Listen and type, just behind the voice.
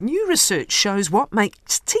New research shows what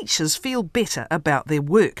makes teachers feel better about their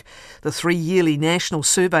work. The 3-yearly National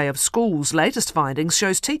Survey of Schools' latest findings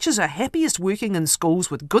shows teachers are happiest working in schools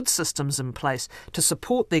with good systems in place to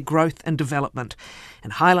support their growth and development,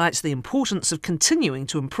 and highlights the importance of continuing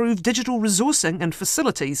to improve digital resourcing and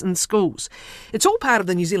facilities in schools. It's all part of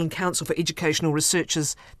the New Zealand Council for Educational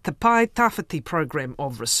Research's Te Pai Tawhiti programme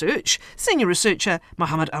of research. Senior researcher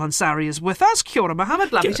Mohammed Al-Ansari is with us. Kia ora,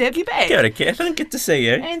 Mohammed. Lovely to have you back. Kia ora, Catherine. Good to see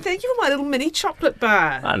you. And thank you for my little mini chocolate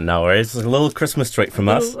bar. No worries. It's a little Christmas treat from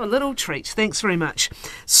us. A little treat. Thanks very much.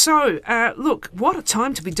 So, look, what a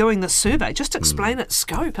time to be doing this survey. Just explain its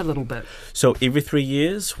scope a little bit. So every 3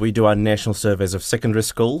 years, we do our national surveys of secondary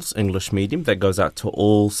schools, English medium, that goes out to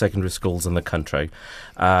all secondary schools in the country.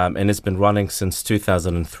 And it's been running since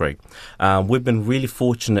 2003. We've been really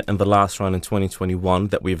fortunate in the last round in 2021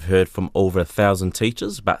 that we've heard from over 1,000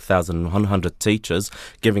 teachers, about 1,100 teachers,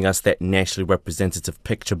 giving us that nationally representative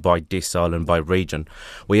picture by decile and by region.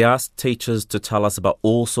 We asked teachers to tell us about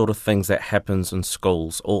all sort of things that happens in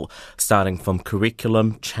schools, all starting from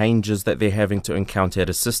curriculum changes that they're having to encounter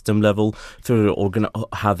at a system level, through to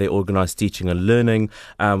how they organise teaching and learning,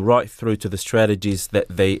 right through to the strategies that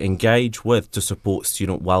they engage with to support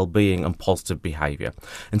student well-being and positive behaviour.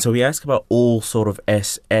 And so we ask about all sort of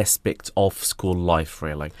aspects of school life,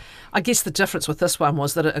 really. I guess the difference with this one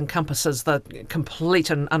was that it encompasses the complete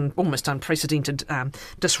and almost unprecedented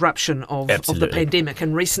disruption of the pandemic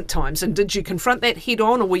in recent times. And did you confront that head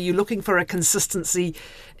on, or were you looking for a consistency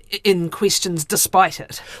in questions despite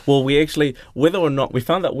it? Well, we found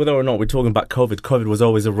that whether or not we're talking about COVID was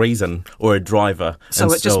always a reason or a driver.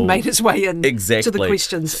 So it just made its way in exactly to the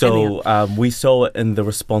questions. So we saw it in the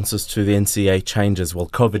responses to the NCA changes. Well,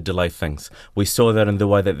 COVID delayed things. We saw that in the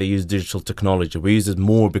way that they use digital technology. We use it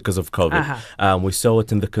more because of COVID. We saw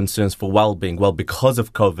it in the concerns for well-being. Well, because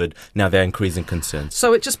of COVID, now they're increasing concerns.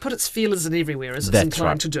 So it just put its feelers in everywhere, as it's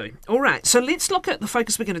inclined to do. All right, so let's look at the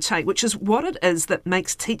focus we're going to take, which is what it is that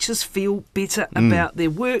makes teachers feel better about their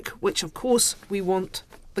work, which of course we want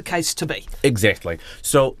the case to be. Exactly.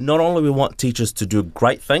 So not only we want teachers to do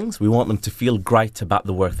great things, we want them to feel great about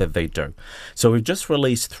the work that they do. So we've just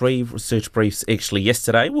released 3 research briefs actually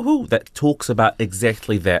yesterday, that talks about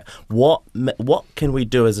exactly that. What can we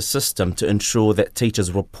do as a system to ensure that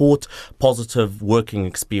teachers report positive working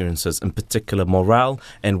experiences, in particular morale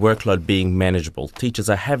and workload being manageable? Teachers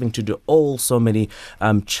are having to do so many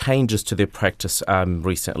changes to their practice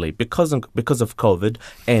recently because of COVID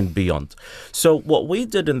and beyond. So what we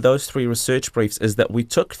did in those 3 research briefs is that we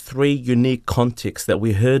took 3 unique contexts that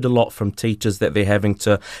we heard a lot from teachers that they're having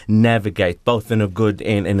to navigate, both in a good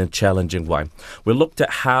and in a challenging way. We looked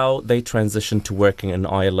at how they transitioned to working in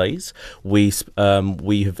ILAs. We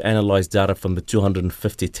have analysed data from the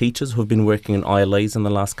 250 teachers who've been working in ILAs in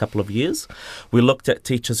the last couple of years. We looked at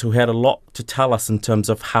teachers who had a lot to tell us in terms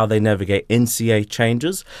of how they navigate NCA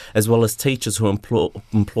changes, as well as teachers who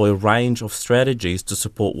employ a range of strategies to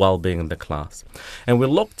support well-being in the class. And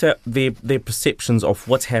we looked at their perceptions of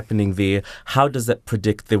what's happening there, how does that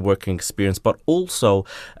predict their working experience, but also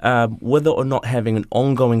whether or not having an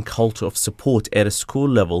ongoing culture of support at a school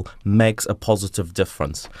level makes a positive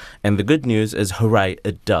difference. And the good news is, hooray,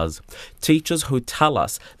 it does. Teachers who tell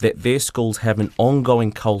us that their schools have an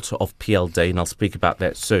ongoing culture of PLD, and I'll speak about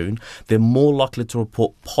that soon, they're more likely to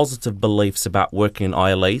report positive beliefs about working in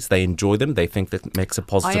ILAs. They enjoy them. They think that makes a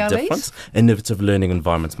positive difference. Innovative learning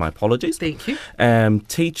environments, my apologies. Thank you.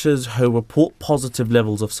 Teachers who report positive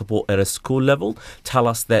levels of support at a school level tell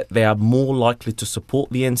us that they are more likely to support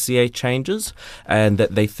the NCA changes and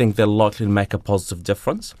that they think they're likely to make a positive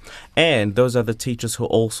difference. And those are the teachers who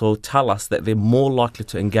also tell us that they're more likely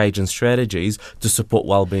to engage in strategies to support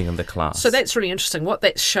well-being in the class. So that's really interesting. What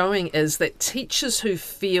that's showing is that teachers who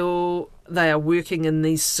feel they are working in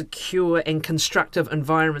these secure and constructive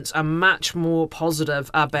environments are much more positive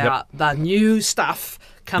about the new stuff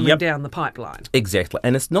coming down the pipeline. Exactly.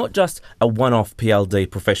 And it's not just a one-off PLD,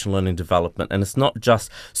 professional learning development, and it's not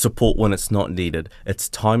just support when it's not needed. It's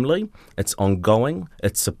timely, it's ongoing,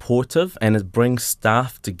 it's supportive, and it brings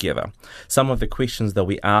staff together. Some of the questions that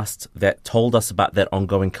we asked that told us about that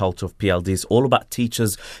ongoing culture of PLD is all about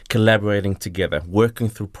teachers collaborating together, working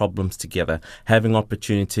through problems together, having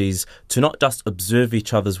opportunities to not just observe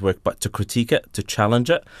each other's work, but to critique it, to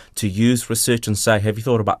challenge it, to use research and say, have you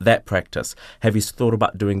thought about that practice? Have you thought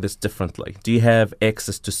about doing this differently? Do you have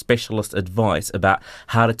access to specialist advice about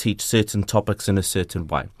how to teach certain topics in a certain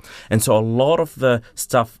way? And so a lot of the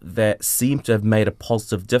stuff that seemed to have made a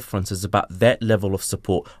positive difference is about that level of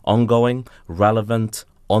support, ongoing, relevant,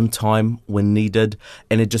 on time when needed,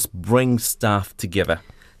 and it just brings staff together.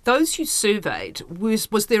 Those you surveyed, was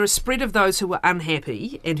there a spread of those who were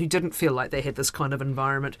unhappy and who didn't feel like they had this kind of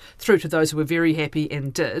environment through to those who were very happy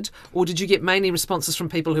and did? Or did you get mainly responses from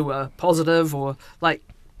people who were positive or like...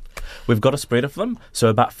 We've got a spread of them. So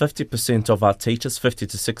about 50% of our teachers, 50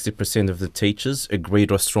 to 60% of the teachers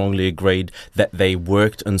agreed or strongly agreed that they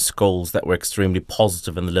worked in schools that were extremely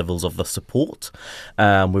positive in the levels of the support.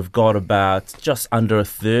 We've got about just under a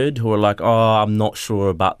third who are like, I'm not sure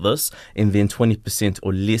about this. And then 20%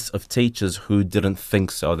 or less of teachers who didn't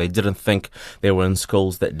think so. They didn't think they were in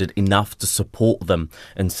schools that did enough to support them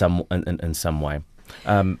in some way.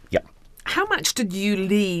 How much did you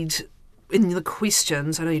lead in the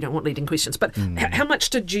questions? I know you don't want leading questions, but how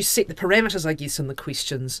much did you set the parameters, I guess, in the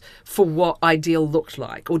questions for what ideal looked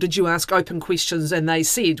like? Or did you ask open questions and they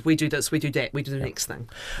said, we do this, we do that, we do the next thing?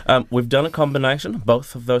 We've done a combination of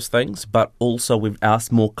both of those things, but also we've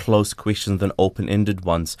asked more closed questions than open-ended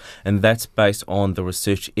ones. And that's based on the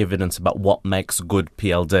research evidence about what makes good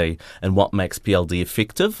PLD and what makes PLD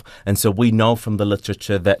effective. And so we know from the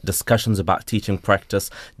literature that discussions about teaching practice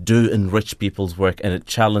do enrich people's work and it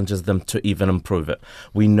challenges them to even improve it.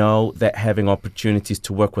 We know that having opportunities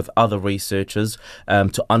to work with other researchers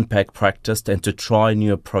to unpack practice and to try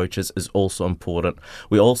new approaches is also important.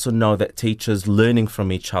 We also know that teachers learning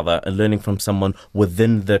from each other and learning from someone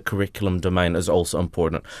within the curriculum domain is also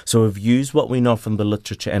important. So we've used what we know from the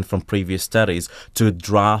literature and from previous studies to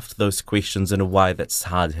draft those questions in a way that's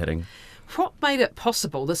hard-hitting. What made it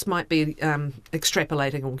possible? This might be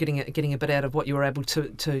extrapolating or getting a bit out of what you were able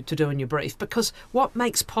to do in your brief, because what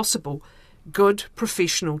makes possible good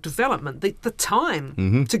professional development, the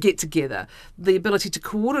time to get together, the ability to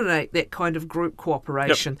coordinate that kind of group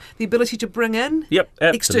cooperation, the ability to bring in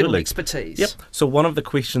external expertise. So one of the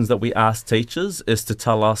questions that we ask teachers is to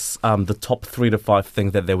tell us the top 3 to 5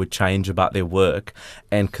 things that they would change about their work,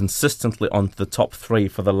 and consistently on the top 3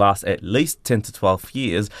 for the last at least 10 to 12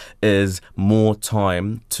 years is more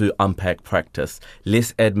time to unpack practice,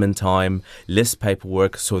 less admin time, less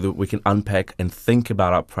paperwork, so that we can unpack and think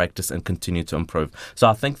about our practice and continue to improve. So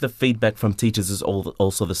I think the feedback from teachers is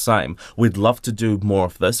also the same. We'd love to do more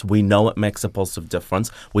of this. We know it makes a positive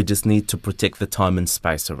difference. We just need to protect the time and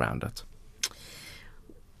space around it.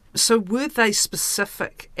 So were they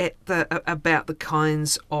specific about the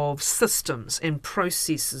kinds of systems and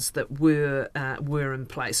processes that were in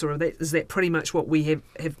place, or is that pretty much what we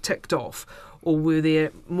have ticked off? Or were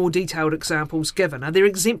there more detailed examples given? Are there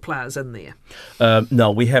exemplars in there?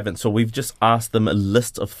 No, we haven't. So we've just asked them a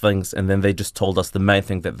list of things, and then they just told us the main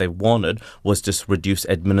thing that they wanted was just reduce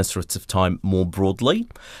administrative time more broadly.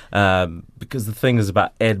 Because the thing is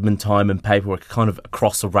about admin time and paperwork kind of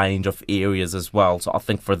across a range of areas as well. So I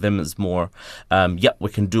think for them it's more, we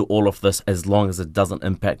can do all of this as long as it doesn't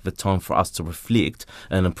impact the time for us to reflect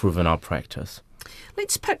and improve in our practice.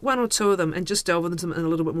 Let's pick one or two of them and just delve into them in a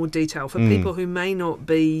little bit more detail for people who may not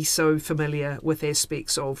be so familiar with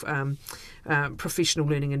aspects of professional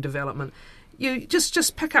learning and development. You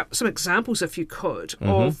just pick up some examples, if you could,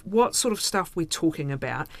 of what sort of stuff we're talking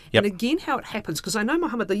about, and again how it happens. Because I know,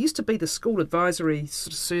 Mohammed, there used to be the school advisory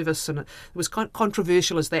sort of service, and it was kind of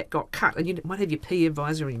controversial as that got cut. And you might have your PE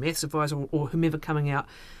advisor, or your maths advisor, or whomever coming out.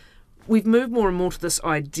 We've moved more and more to this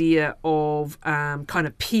idea of kind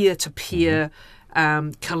of peer-to-peer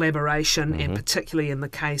collaboration, and particularly in the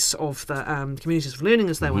case of the communities of learning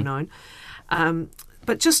as they were known.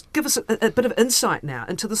 But just give us a bit of insight now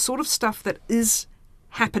into the sort of stuff that is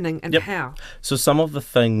happening and how. So some of the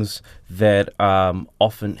things that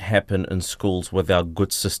often happen in schools with our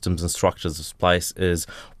good systems and structures in place is,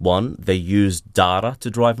 one, they use data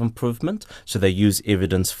to drive improvement. So they use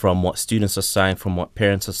evidence from what students are saying, from what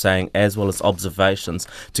parents are saying, as well as observations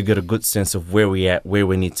to get a good sense of where we're at, where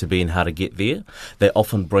we need to be and how to get there. They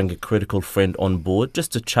often bring a critical friend on board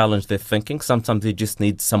just to challenge their thinking. Sometimes they just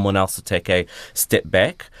need someone else to take a step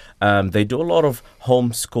back. They do a lot of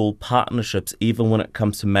homeschool partnerships, even when it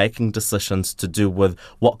comes to making decisions to do with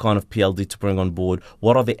what kind of PLD to bring on board,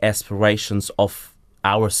 what are the aspirations of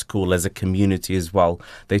our school as a community as well.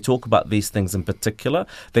 They talk about these things in particular.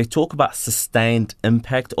 They talk about sustained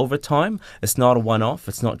impact over time. It's not a one-off.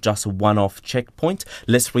 It's not just a one-off checkpoint.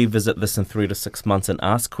 Let's revisit this in 3 to 6 months and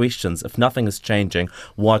ask questions. If nothing is changing,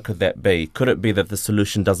 why could that be? Could it be that the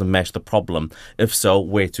solution doesn't match the problem? If so,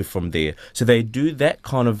 where to from there? So they do that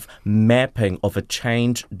kind of mapping of a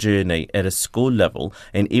change journey at a school level,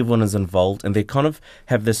 and everyone is involved, and they kind of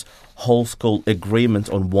have this whole school agreement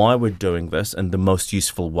on why we're doing this in the most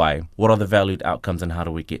useful way. What are the valued outcomes and how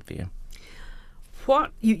do we get there?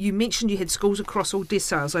 What you mentioned you had schools across all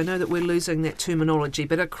deciles. I know that we're losing that terminology,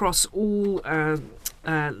 but across all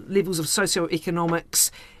levels of socioeconomics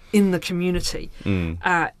in the community.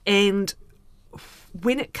 And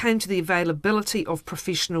when it came to the availability of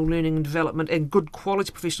professional learning and development and good quality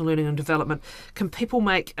professional learning and development, can people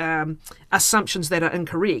make assumptions that are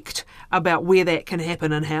incorrect about where that can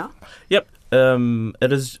happen and how? Yep.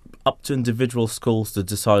 It is up to individual schools to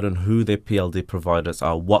decide on who their PLD providers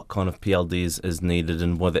are, what kind of PLDs is needed,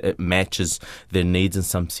 and whether it matches their needs in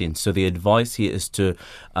some sense. So the advice here is to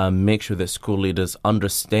make sure that school leaders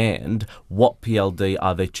understand what PLD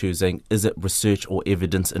are they choosing. Is it research or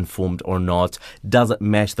evidence informed or not? Does it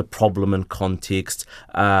match the problem and context?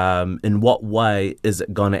 In what way is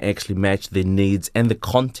it going to actually match their needs and the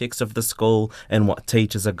context of the school and what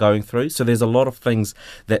teachers are going through? So there's a lot of things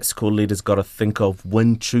that school leaders got to think of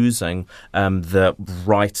when choosing the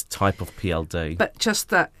right type of PLD. But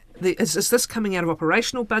just is this coming out of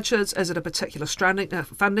operational budgets? Is it a particular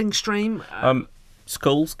funding stream?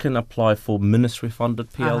 Schools can apply for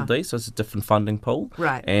ministry-funded PLD, so it's a different funding pool.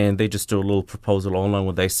 Right. And they just do a little proposal online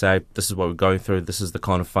where they say, this is what we're going through, this is the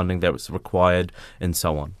kind of funding that was required, and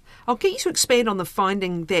so on. I'll get you to expand on the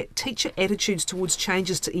finding that teacher attitudes towards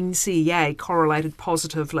changes to NCEA correlated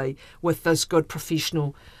positively with this good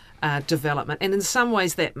professional development. And in some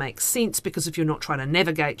ways that makes sense, because if you're not trying to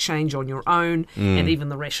navigate change on your own and even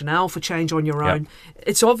the rationale for change on your own,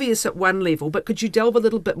 it's obvious at one level, but could you delve a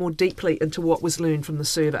little bit more deeply into what was learned from the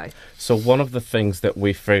survey? So one of the things that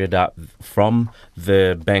we figured out from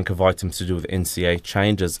the bank of items to do with NCEA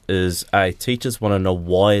changes is teachers want to know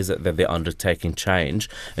why is it that they're undertaking change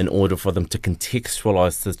in order for them to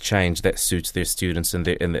contextualise the change that suits their students and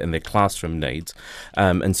their classroom needs.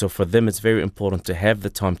 And so for them it's very important to have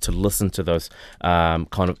the time to listen to those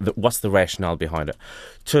what's the rationale behind it.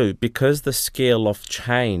 Two, because the scale of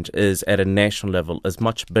change is at a national level is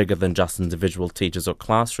much bigger than just individual teachers or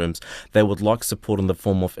classrooms, they would like support in the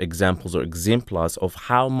form of examples or exemplars of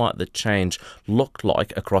how might the change look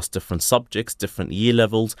like across different subjects, different year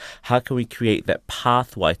levels. How can we create that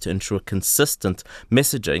pathway to ensure consistent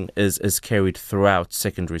messaging is carried throughout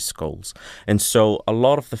secondary schools? And so a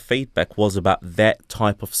lot of the feedback was about that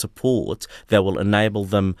type of support that will enable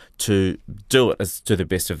them to do it as to the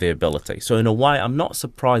best of their ability. So in a way, I'm not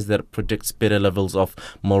surprised that it predicts better levels of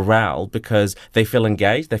morale, because they feel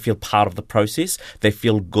engaged, they feel part of the process, they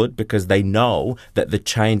feel good because they know that the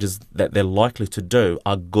changes that they're likely to do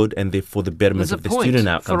are good and therefore the betterment of the student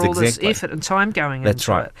outcomes. For all this effort and time going That's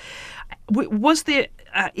into right. it. Was there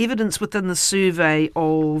evidence within the survey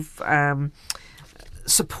of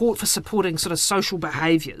support for supporting sort of social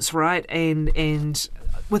behaviours, right? And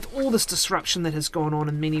with all this disruption that has gone on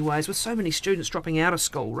in many ways, with so many students dropping out of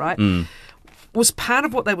school, right? Was part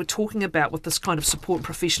of what they were talking about with this kind of support and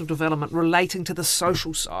professional development relating to the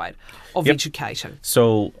social side of educating?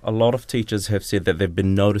 So a lot of teachers have said that they've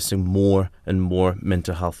been noticing more and more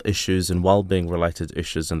mental health issues and well-being related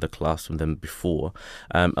issues in the classroom than before.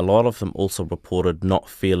 A lot of them also reported not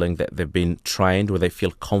feeling that they've been trained or they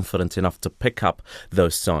feel confident enough to pick up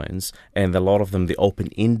those signs. And a lot of them, the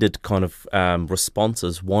open-ended kind of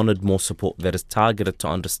responses, wanted more support that is targeted to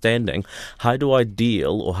understanding how do I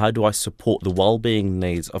deal or how do I support the well-being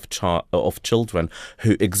needs of children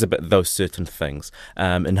who exhibit those certain things,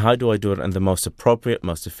 and how do I do it in the most appropriate,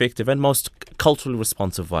 most effective and most culturally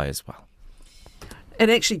responsive way as well.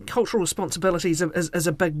 And actually, cultural responsibility is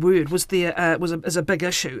a big word. Was there is a big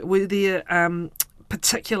issue? Were there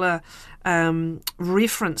particular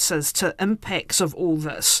references to impacts of all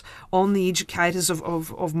this on the educators of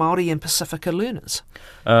Māori and Pasifika learners?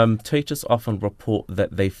 Teachers often report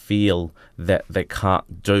that they feel that they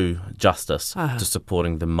can't do justice to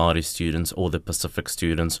supporting the Māori students or the Pacific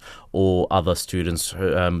students or other students,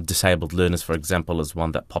 disabled learners, for example, is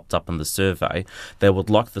one that popped up in the survey. They would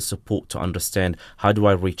like the support to understand, how do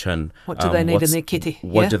I reach in? What do they need in their kete?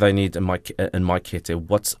 What do they need in my kete?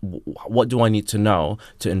 What do I need to know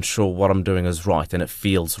to ensure what I'm doing is right and it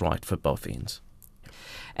feels right for both ends?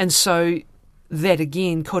 And so that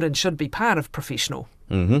again could and should be part of professional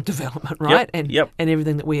development, right? And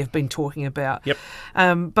everything that we have been talking about.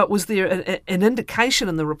 But was there an indication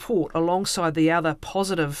in the report, alongside the other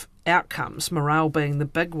positive outcomes, morale being the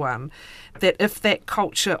big one, that if that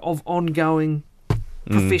culture of ongoing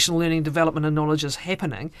professional learning, development and knowledge is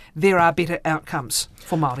happening, there are better outcomes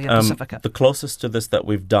for Māori and Pasifika? The closest to this that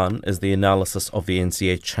we've done is the analysis of the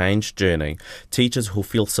NCEA change journey. Teachers who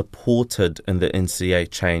feel supported in the NCEA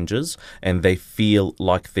changes and they feel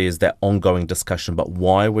like there's that ongoing discussion about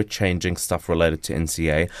why we're changing stuff related to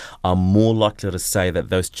NCEA are more likely to say that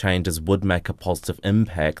those changes would make a positive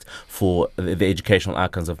impact for the educational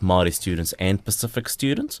outcomes of Māori students and Pacific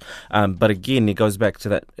students. But again, it goes back to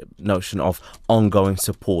that notion of ongoing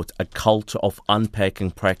support, a culture of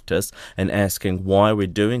unpacking practice and asking why we're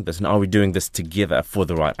doing this and are we doing this together for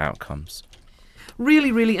the right outcomes.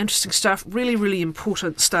 Really, really interesting stuff, really, really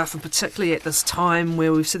important stuff, and particularly at this time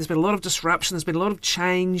where we've said there's been a lot of disruption, there's been a lot of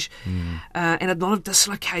change and a lot of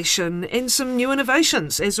dislocation and some new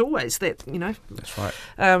innovations, as always. That's right.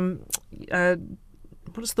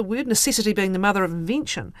 What is the word? Necessity being the mother of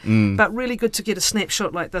invention. But really good to get a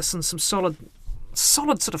snapshot like this and some solid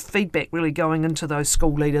sort of feedback really going into those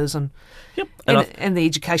school leaders and the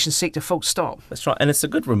education sector, full stop. That's right. And it's a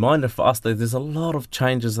good reminder for us that there's a lot of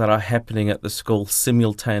changes that are happening at the school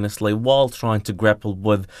simultaneously while trying to grapple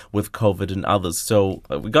with COVID and others. So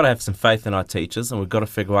we've got to have some faith in our teachers and we've got to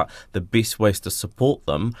figure out the best ways to support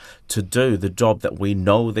them to do the job that we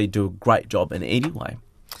know they do a great job in anyway.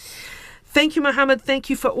 Thank you, Mohammed. Thank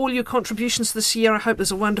you for all your contributions this year. I hope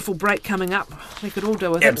there's a wonderful break coming up. We could all do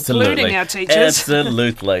with it, including our teachers.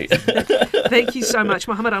 Absolutely. Thank you so much.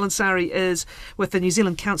 Mohammed Al-Ansari is with the New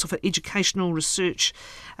Zealand Council for Educational Research.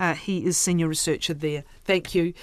 He is Senior Researcher there. Thank you.